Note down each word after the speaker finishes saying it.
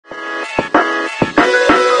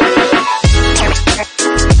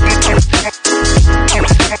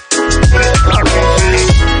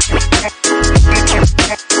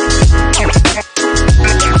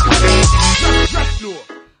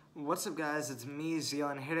it's me,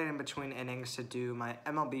 Zealand, hitting in between innings to do my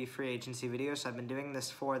MLB free agency video. So I've been doing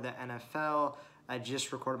this for the NFL. I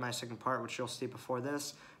just recorded my second part, which you'll see before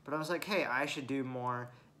this. But I was like, hey, I should do more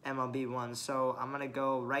MLB ones. So I'm going to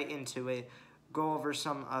go right into it, go over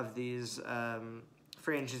some of these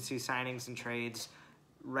free agency signings and trades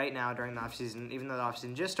right now during the offseason, even though the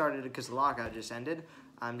offseason just started because the lockout just ended.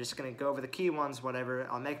 I'm just going to go over the key ones, whatever.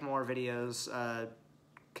 I'll make more videos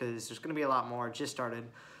because there's going to be a lot more. It just started.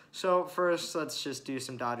 So first, let's just do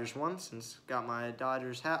some Dodgers ones, since got my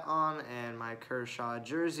Dodgers hat on and my Kershaw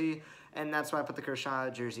jersey, and that's why I put the Kershaw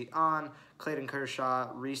jersey on. Clayton Kershaw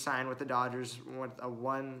re-signed with the Dodgers with a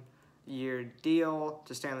 1-year deal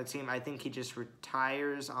to stay on the team. I think he just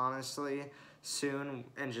retires, honestly, soon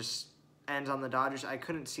and just ends on the Dodgers. I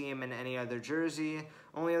couldn't see him in any other jersey.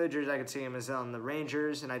 Only other jersey I could see him is on the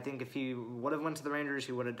Rangers, and I think if he would have went to the Rangers,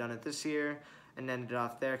 he would have done it this year and ended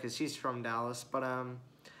off there because he's from Dallas. But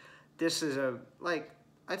this is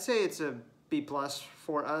I'd say it's a B+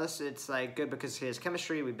 for us. It's good because he has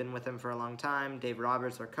chemistry. We've been with him for a long time. Dave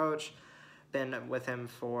Roberts, our coach, been with him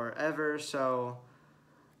forever. So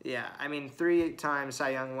yeah, I mean, 3-time Cy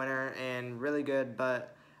Young winner and really good,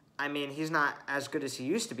 but I mean, he's not as good as he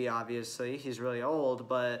used to be, obviously. He's really old,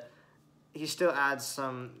 but he still adds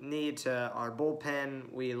some need to our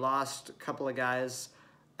bullpen. We lost a couple of guys,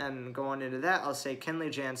 and going into that, I'll say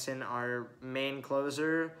Kenley Jansen, our main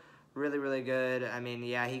closer, really, really good. I mean,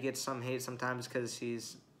 yeah, he gets some hate sometimes because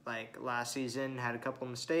he's, last season had a couple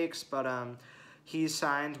of mistakes, but he's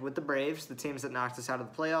signed with the Braves, the teams that knocked us out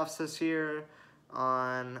of the playoffs this year,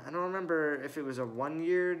 on, I don't remember if it was a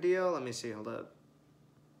 1-year deal. Let me see, hold up.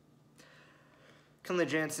 Kenley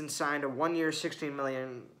Jansen signed a 1-year, $16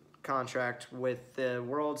 million contract with the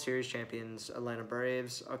World Series champions Atlanta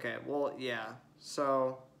Braves. Okay, well, yeah,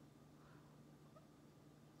 so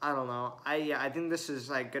I don't know. I think this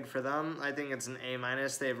is good for them. I think it's an A-.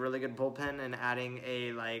 They have really good bullpen, and adding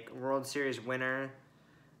a World Series winner,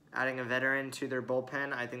 adding a veteran to their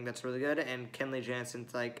bullpen, I think that's really good. And Kenley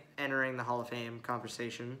Jansen's entering the Hall of Fame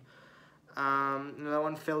conversation. Another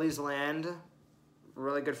one, Phillies land,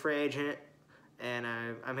 really good free agent. And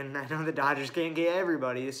I mean, I know the Dodgers can't get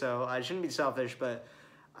everybody, so I shouldn't be selfish, but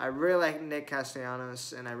I really like Nick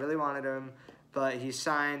Castellanos, and I really wanted him. But he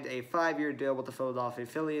signed a 5-year deal with the Philadelphia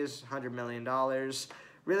Phillies, $100 million.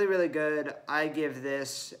 Really, really good. I give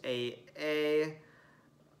this a A.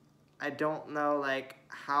 I don't know,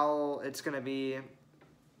 how it's going to be,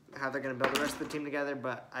 how they're going to build the rest of the team together,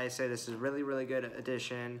 but I say this is really, really good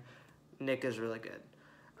addition. Nick is really good.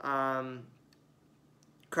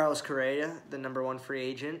 Carlos Correa, the #1 free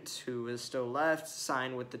agent, who is still left,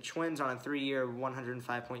 signed with the Twins on a 3-year,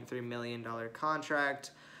 $105.3 million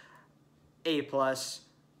contract. A+,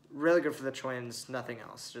 really good for the Twins, nothing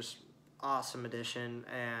else. Just awesome addition,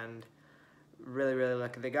 and really, really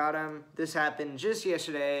lucky they got him. This happened just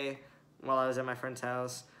yesterday while I was at my friend's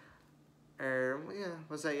house. Yeah,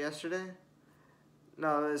 was that yesterday?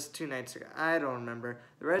 No, it was 2 nights ago. I don't remember.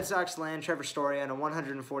 The Red Sox land Trevor Story on a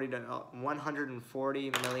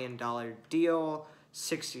 $140 million deal,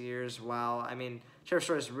 6 years. Wow. I mean, Trevor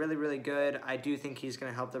Story is really, really good. I do think he's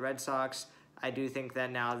going to help the Red Sox. I do think that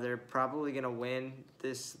now they're probably going to win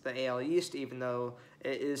the AL East, even though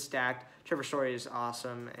it is stacked. Trevor Story is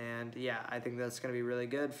awesome, and yeah, I think that's going to be really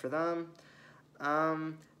good for them.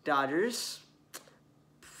 Dodgers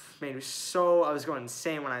made me so, I was going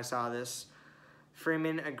insane when I saw this.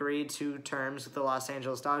 Freeman agreed to terms with the Los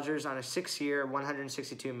Angeles Dodgers on a 6-year,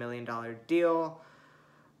 $162 million deal.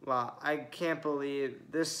 Wow, I can't believe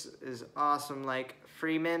this is awesome.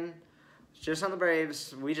 Freeman, just on the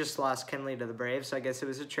Braves. We just lost Kenley to the Braves, so I guess it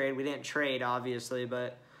was a trade. We didn't trade, obviously,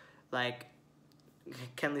 but,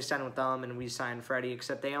 Kenley signed with them, and we signed Freddie,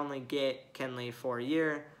 except they only get Kenley for a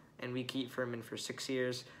year, and we keep Freeman for 6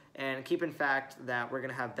 years. And keep in fact that we're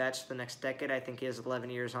going to have Betts for the next decade. I think he has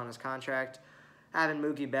 11 years on his contract. Having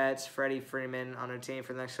Mookie Betts, Freddie Freeman on our team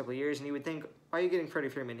for the next couple of years, and you would think, why are you getting Freddie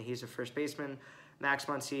Freeman? He's a first baseman. Max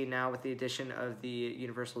Muncy, now with the addition of the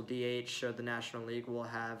universal DH, so the National League will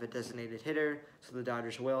have a designated hitter, so the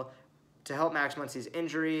Dodgers will. To help Max Muncy's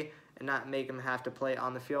injury and not make him have to play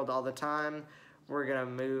on the field all the time, we're going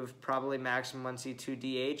to move probably Max Muncy to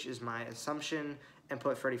DH is my assumption, and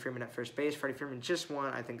put Freddie Freeman at first base. Freddie Freeman just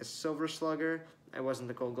won, I think, a Silver Slugger. It wasn't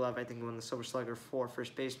the Gold Glove. I think he won the Silver Slugger for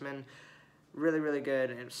first baseman. Really, really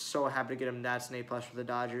good, and I'm so happy to get him. That's an A+ for the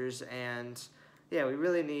Dodgers, and yeah, we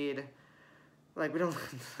really need, we don't,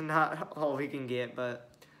 not all we can get, but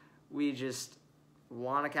we just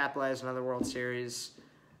want to capitalize another World Series.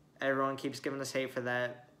 Everyone keeps giving us hate for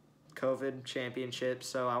that COVID championship,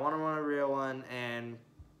 so I want to win a real one and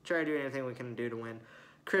try to do anything we can do to win.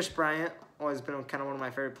 Chris Bryant, always been kind of one of my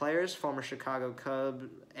favorite players, former Chicago Cub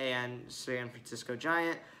and San Francisco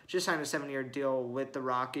Giant. Just signed a 7-year deal with the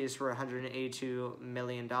Rockies for $182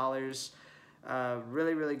 million.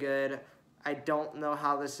 Really, really good. I don't know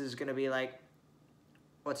how this is going to be like,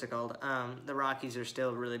 what's it called? The Rockies are still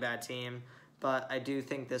a really bad team, but I do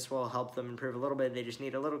think this will help them improve a little bit. They just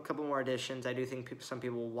need a couple more additions. I do think some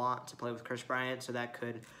people want to play with Chris Bryant, so that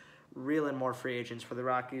could reel in more free agents for the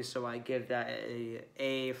Rockies, so I give that a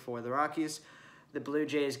A for the Rockies. The Blue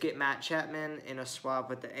Jays get Matt Chapman in a swap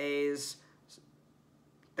with the A's.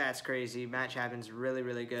 That's crazy. Matt Chapman's really,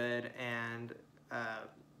 really good, and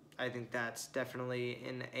I think that's definitely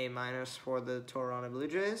an A- for the Toronto Blue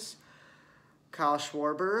Jays. Kyle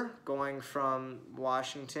Schwarber going from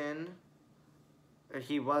Washington.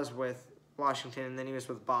 He was with Washington, and then he was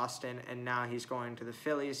with Boston, and now he's going to the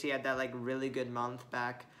Phillies. He had that like really good month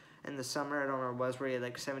back in the summer. I don't remember what it was, where he had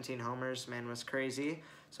like 17 homers. Man, was crazy.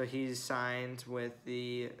 So he's signed with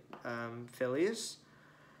the Phillies.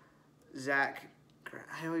 I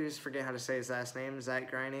always forget how to say his last name. Zach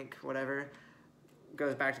Greinick, whatever.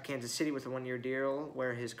 Goes back to Kansas City with a 1-year deal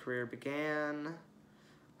where his career began.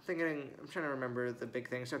 I'm trying to remember the big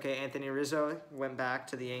things. Okay, Anthony Rizzo went back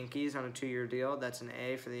to the Yankees on a 2-year deal. That's an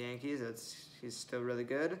A for the Yankees. He's still really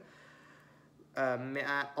good.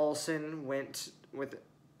 Matt Olson went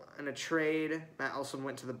in a trade. Matt Olson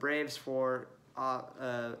went to the Braves for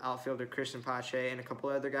outfielder Christian Pache and a couple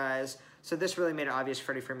other guys. So this really made it obvious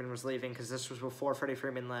Freddie Freeman was leaving, because this was before Freddie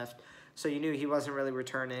Freeman left. So you knew he wasn't really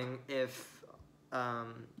returning if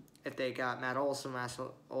they got Matt Olson. Matt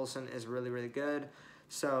Olson is really, really good.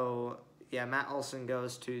 So, yeah, Matt Olson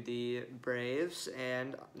goes to the Braves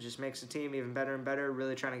and just makes the team even better and better,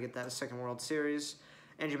 really trying to get that second World Series.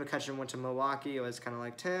 Andrew McCutchen went to Milwaukee. It was kind of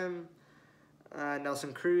like Tim.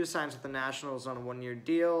 Nelson Cruz signs with the Nationals on a 1-year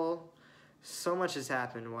deal. So much has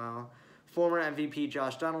happened. Wow. Former MVP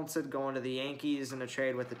Josh Donaldson going to the Yankees in a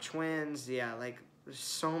trade with the Twins. Yeah, like, there's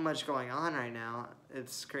so much going on right now.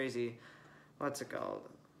 It's crazy. What's it called?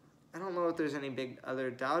 I don't know if there's any big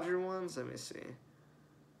other Dodger ones. Let me see.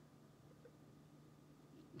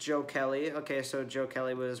 Joe Kelly. Okay, so Joe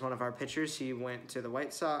Kelly was one of our pitchers. He went to the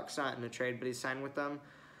White Sox, not in a trade, but he signed with them.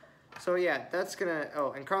 So, yeah, that's going to...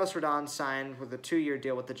 Oh, and Carlos Rodon signed with a 2-year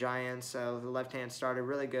deal with the Giants. So, the left-hand starter,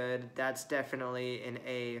 really good. That's definitely an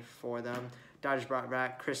A for them. Dodgers brought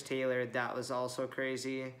back Chris Taylor. That was also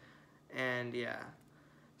crazy. And, yeah.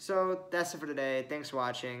 So, that's it for today. Thanks for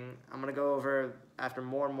watching. I'm going to go over after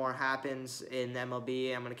more and more happens in the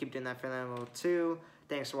MLB. I'm going to keep doing that for the MLB too.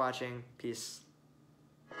 Thanks for watching. Peace.